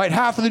 write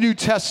half of the New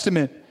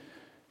Testament.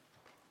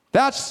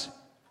 That's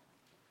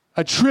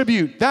a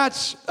tribute.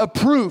 That's a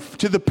proof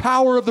to the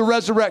power of the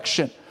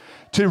resurrection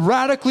to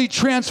radically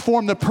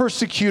transform the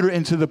persecutor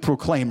into the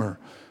proclaimer.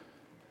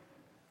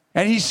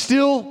 And he's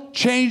still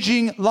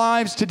changing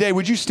lives today.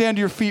 Would you stand to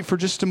your feet for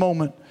just a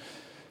moment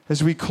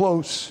as we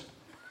close?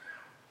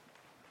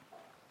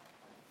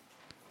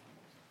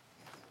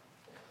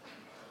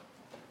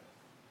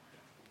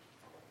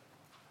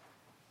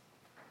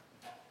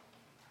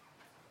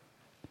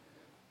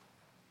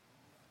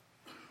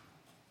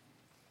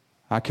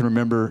 I can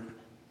remember,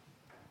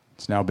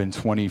 it's now been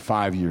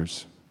 25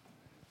 years.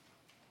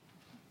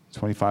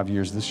 25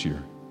 years this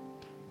year.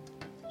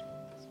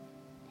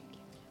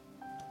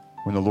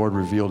 When the Lord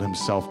revealed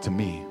himself to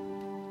me.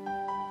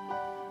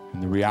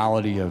 And the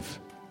reality of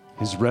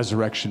his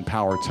resurrection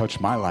power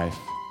touched my life.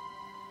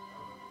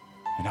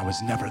 And I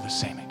was never the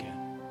same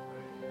again.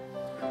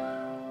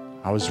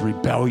 I was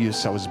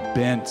rebellious. I was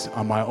bent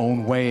on my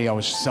own way. I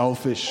was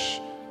selfish.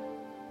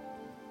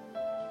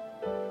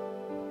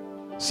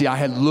 See, I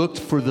had looked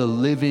for the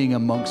living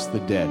amongst the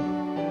dead.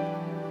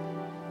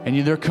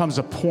 And there comes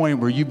a point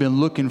where you've been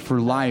looking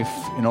for life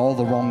in all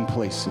the wrong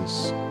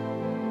places.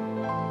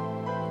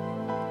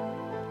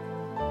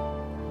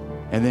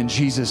 And then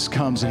Jesus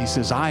comes and he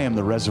says, I am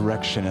the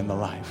resurrection and the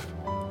life.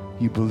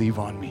 You believe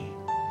on me.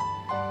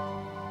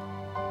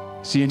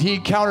 See, and he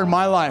encountered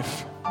my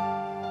life.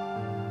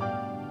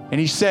 And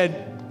he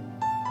said,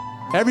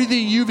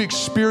 everything you've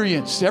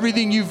experienced,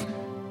 everything you've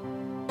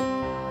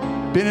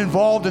been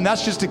involved in,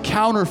 that's just a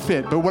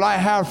counterfeit. But what I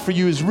have for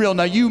you is real.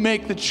 Now you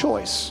make the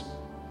choice.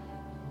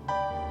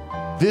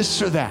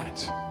 This or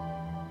that.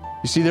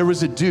 You see, there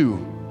was a due,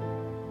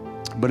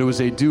 but it was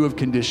a due of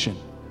condition.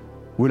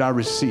 Would I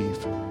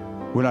receive?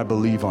 Would I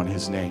believe on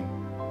his name?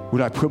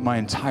 Would I put my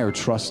entire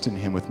trust in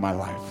him with my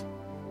life?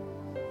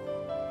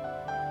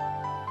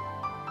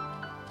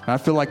 And I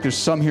feel like there's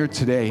some here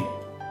today,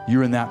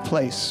 you're in that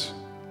place.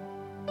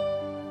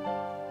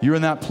 You're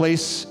in that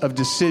place of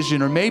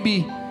decision, or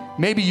maybe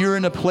you're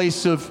in a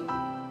place of,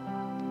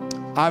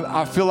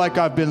 I feel like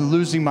I've been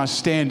losing my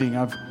standing.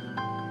 I've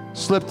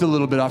slipped a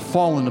little bit. I've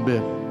fallen a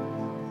bit.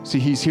 See,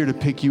 he's here to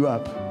pick you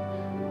up.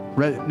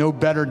 No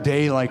better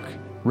day like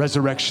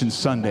Resurrection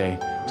Sunday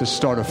to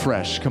start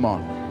afresh. Come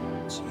on.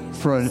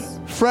 For a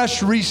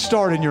fresh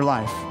restart in your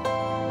life.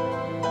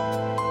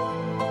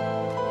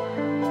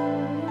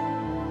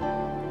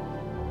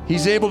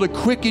 He's able to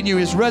quicken you.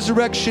 His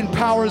resurrection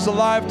power is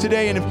alive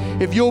today.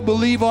 And if you'll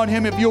believe on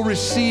him, if you'll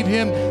receive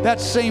him, that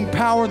same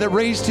power that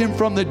raised him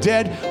from the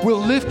dead will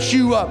lift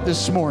you up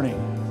this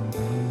morning.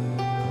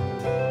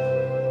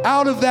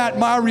 Out of that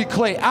miry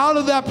clay, out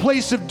of that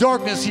place of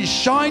darkness, he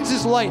shines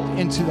his light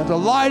into that, the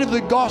light of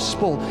the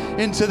gospel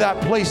into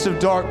that place of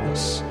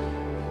darkness.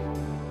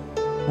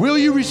 Will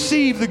you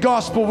receive the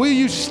gospel? Will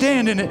you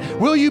stand in it?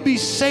 Will you be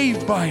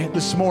saved by it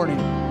this morning?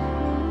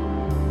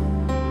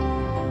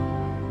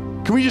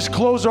 Can we just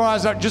close our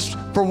eyes out just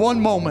for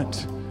one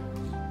moment?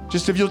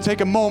 Just if you'll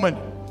take a moment.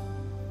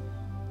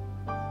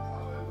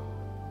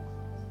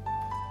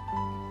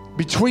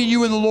 Between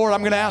you and the Lord, I'm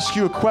going to ask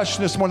you a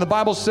question this morning. The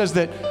Bible says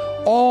that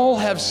all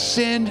have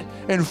sinned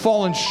and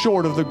fallen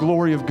short of the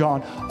glory of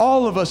God.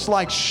 All of us,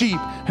 like sheep,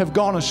 have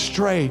gone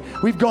astray.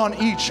 We've gone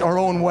each our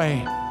own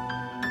way.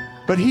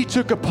 But he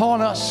took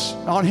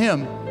on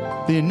him,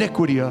 the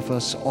iniquity of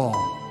us all.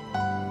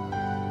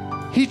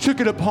 He took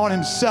it upon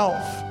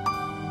himself.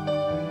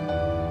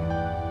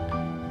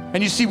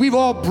 And you see, we've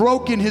all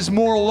broken his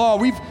moral law.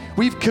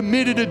 We've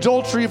committed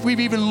adultery. If we've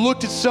even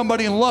looked at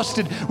somebody and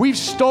lusted, we've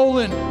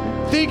stolen,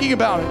 thinking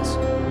about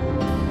it.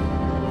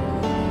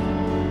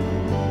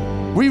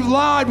 We've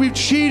lied, we've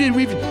cheated,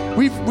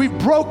 we've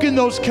broken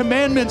those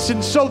commandments.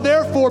 And so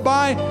therefore,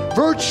 by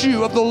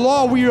virtue of the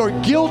law, we are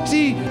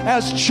guilty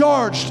as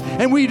charged,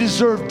 and we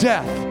deserve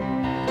death.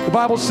 The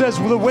Bible says,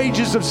 well, the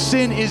wages of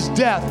sin is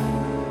death.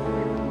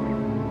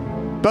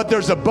 But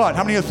there's a but.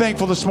 How many are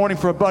thankful this morning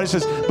for a but? It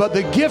says, but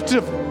the gift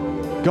of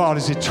God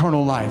is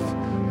eternal life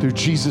through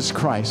Jesus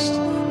Christ,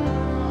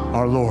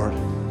 our Lord.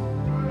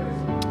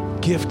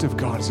 Gift of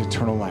God is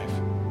eternal life.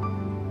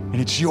 And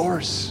it's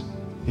yours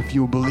if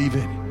you'll believe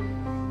it,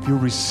 if you'll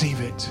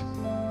receive it,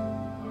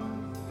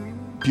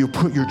 if you'll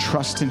put your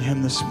trust in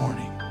him this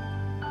morning.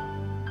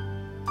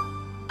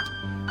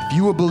 If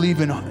you will believe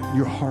in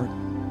your heart,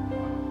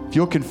 if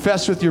you'll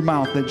confess with your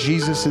mouth that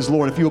Jesus is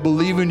Lord, if you'll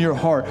believe in your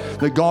heart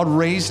that God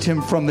raised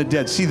him from the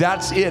dead. See,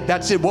 that's it.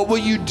 That's it. What will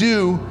you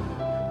do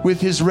with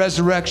his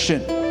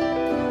resurrection?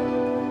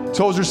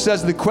 Tozer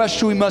says the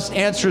question we must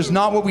answer is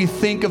not what we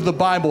think of the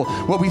Bible,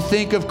 what we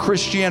think of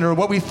Christianity, or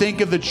what we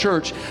think of the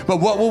church, but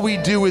what will we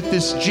do with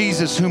this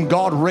Jesus whom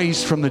God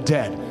raised from the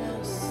dead?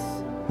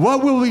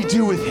 What will we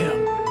do with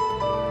him?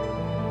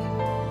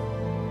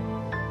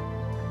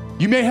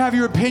 You may have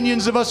your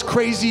opinions of us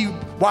crazy,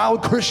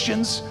 wild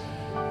Christians,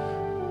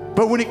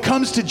 but when it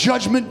comes to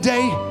judgment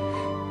day,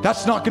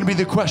 That's not going to be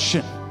the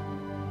question.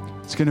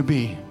 It's going to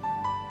be,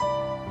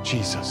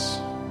 Jesus,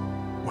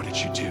 what did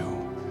you do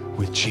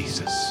with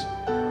Jesus?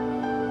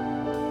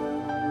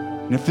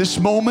 And if this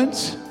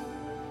moment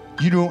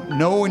you don't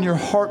know in your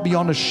heart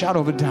beyond a shadow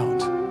of a doubt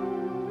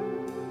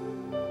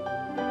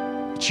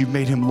that you've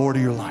made him Lord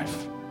of your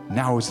life,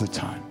 now is the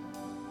time.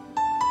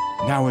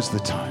 Now is the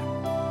time.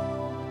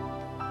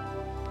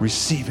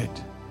 Receive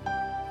it.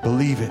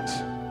 Believe it.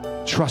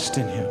 Trust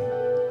in him.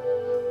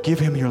 Give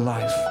him your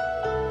life.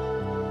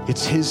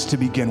 It's his to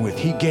begin with.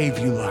 He gave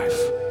you life.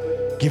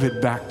 Give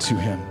it back to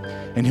him,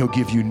 and he'll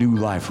give you new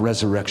life,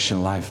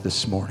 resurrection life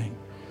this morning.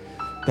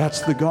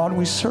 That's the God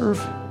we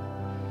serve.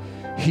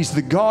 He's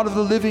the God of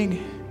the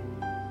living.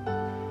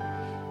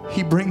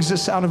 He brings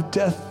us out of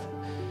death,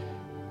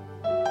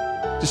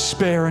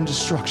 despair, and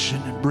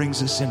destruction, and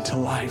brings us into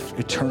life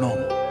eternal.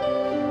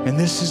 And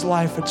this is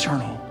life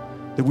eternal,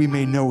 that we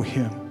may know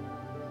him.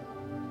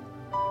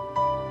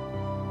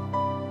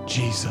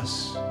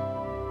 Jesus.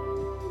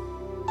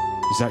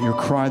 Is that your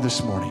cry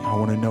this morning? I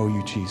want to know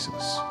you,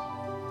 Jesus.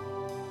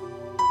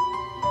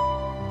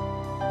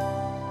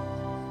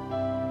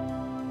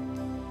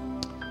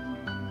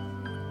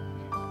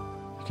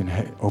 You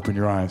can open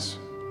your eyes.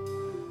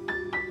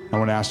 I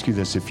want to ask you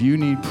this. If you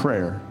need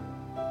prayer,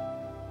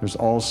 there's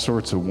all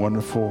sorts of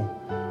wonderful,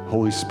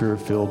 Holy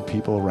Spirit-filled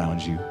people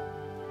around you.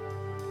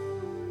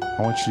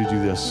 I want you to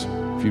do this.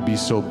 If you'd be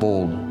so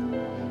bold.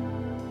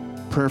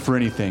 Prayer for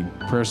anything.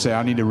 Prayer say,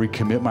 I need to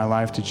recommit my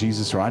life to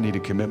Jesus, or I need to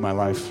commit my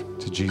life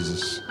to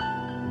Jesus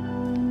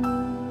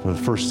for the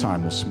first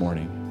time this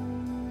morning.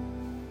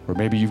 Or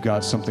maybe you've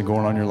got something going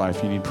on in your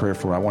life you need prayer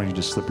for. I want you to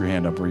just slip your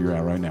hand up where you're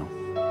at right now.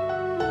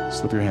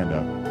 Slip your hand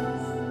up.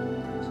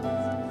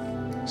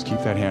 Just keep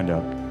that hand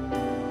up.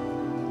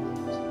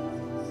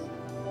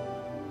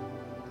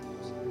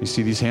 You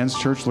see these hands,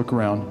 church? Look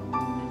around.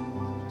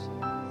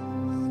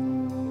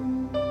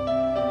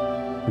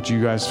 Would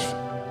you guys,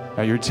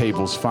 at your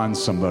tables, find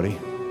somebody?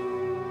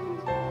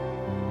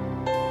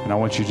 And I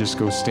want you to just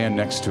go stand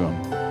next to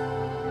him.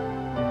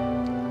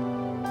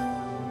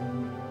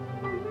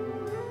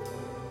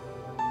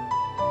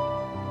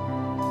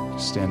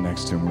 Just stand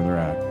next to him where they're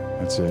at.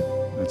 That's it.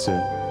 That's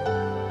it.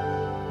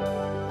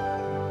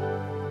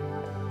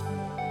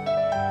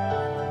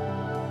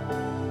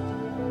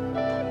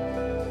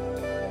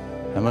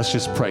 And let's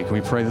just pray. Can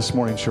we pray this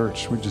morning,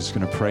 church? We're just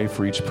going to pray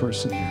for each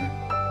person here.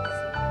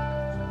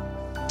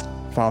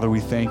 Father, we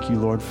thank you,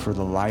 Lord, for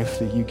the life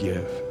that you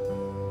give.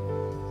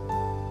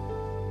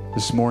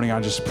 This morning, I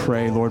just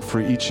pray, Lord,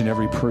 for each and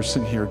every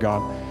person here,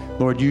 God.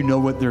 Lord, you know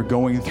what they're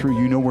going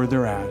through. You know where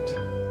they're at.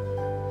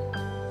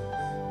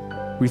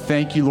 We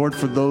thank you, Lord,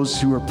 for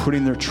those who are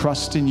putting their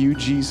trust in you,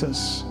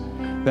 Jesus,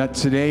 that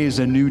today is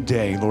a new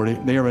day,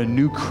 Lord. They are a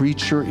new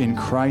creature in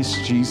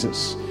Christ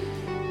Jesus.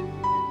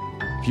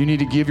 If you need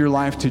to give your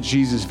life to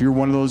Jesus, if you're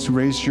one of those who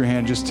raised your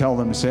hand, just tell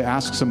them, say,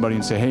 ask somebody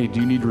and say, hey,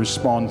 do you need to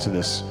respond to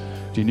this?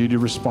 Do you need to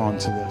respond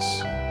to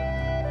this?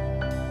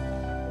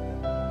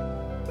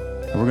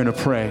 And we're going to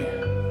pray.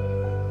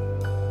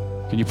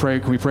 Can you pray?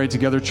 Can we pray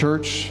together,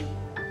 church?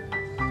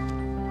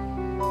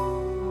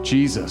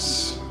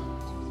 Jesus.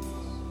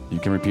 You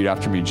can repeat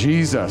after me.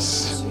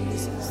 Jesus.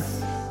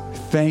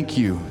 Thank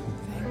you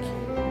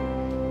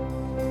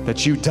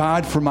that you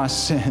died for my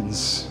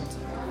sins,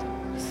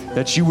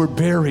 that you were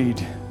buried,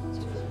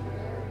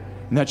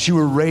 and that you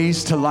were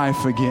raised to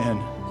life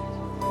again.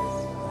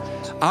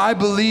 I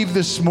believe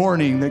this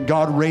morning that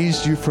God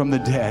raised you from the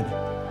dead.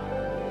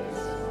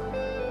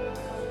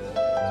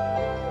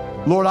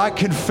 Lord, I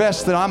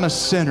confess that I'm a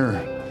sinner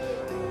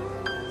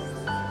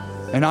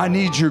and I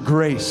need your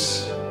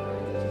grace.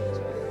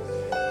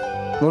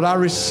 Lord, I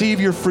receive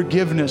your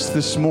forgiveness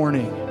this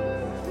morning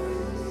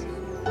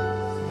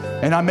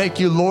and I make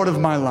you Lord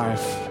of my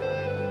life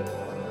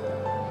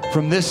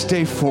from this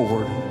day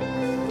forward.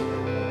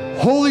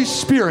 Holy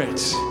Spirit,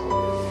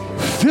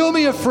 fill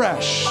me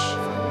afresh.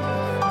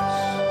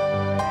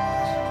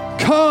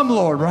 Come,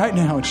 Lord, right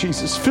now,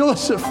 Jesus. Fill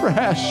us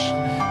afresh.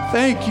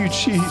 Thank you,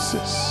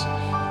 Jesus.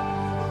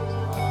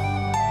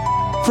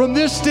 From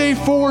this day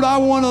forward, I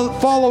want to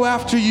follow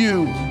after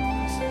you.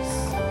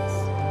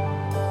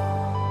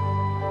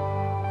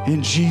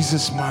 In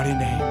Jesus' mighty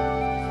name,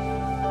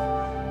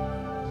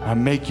 I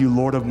make you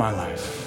Lord of my life.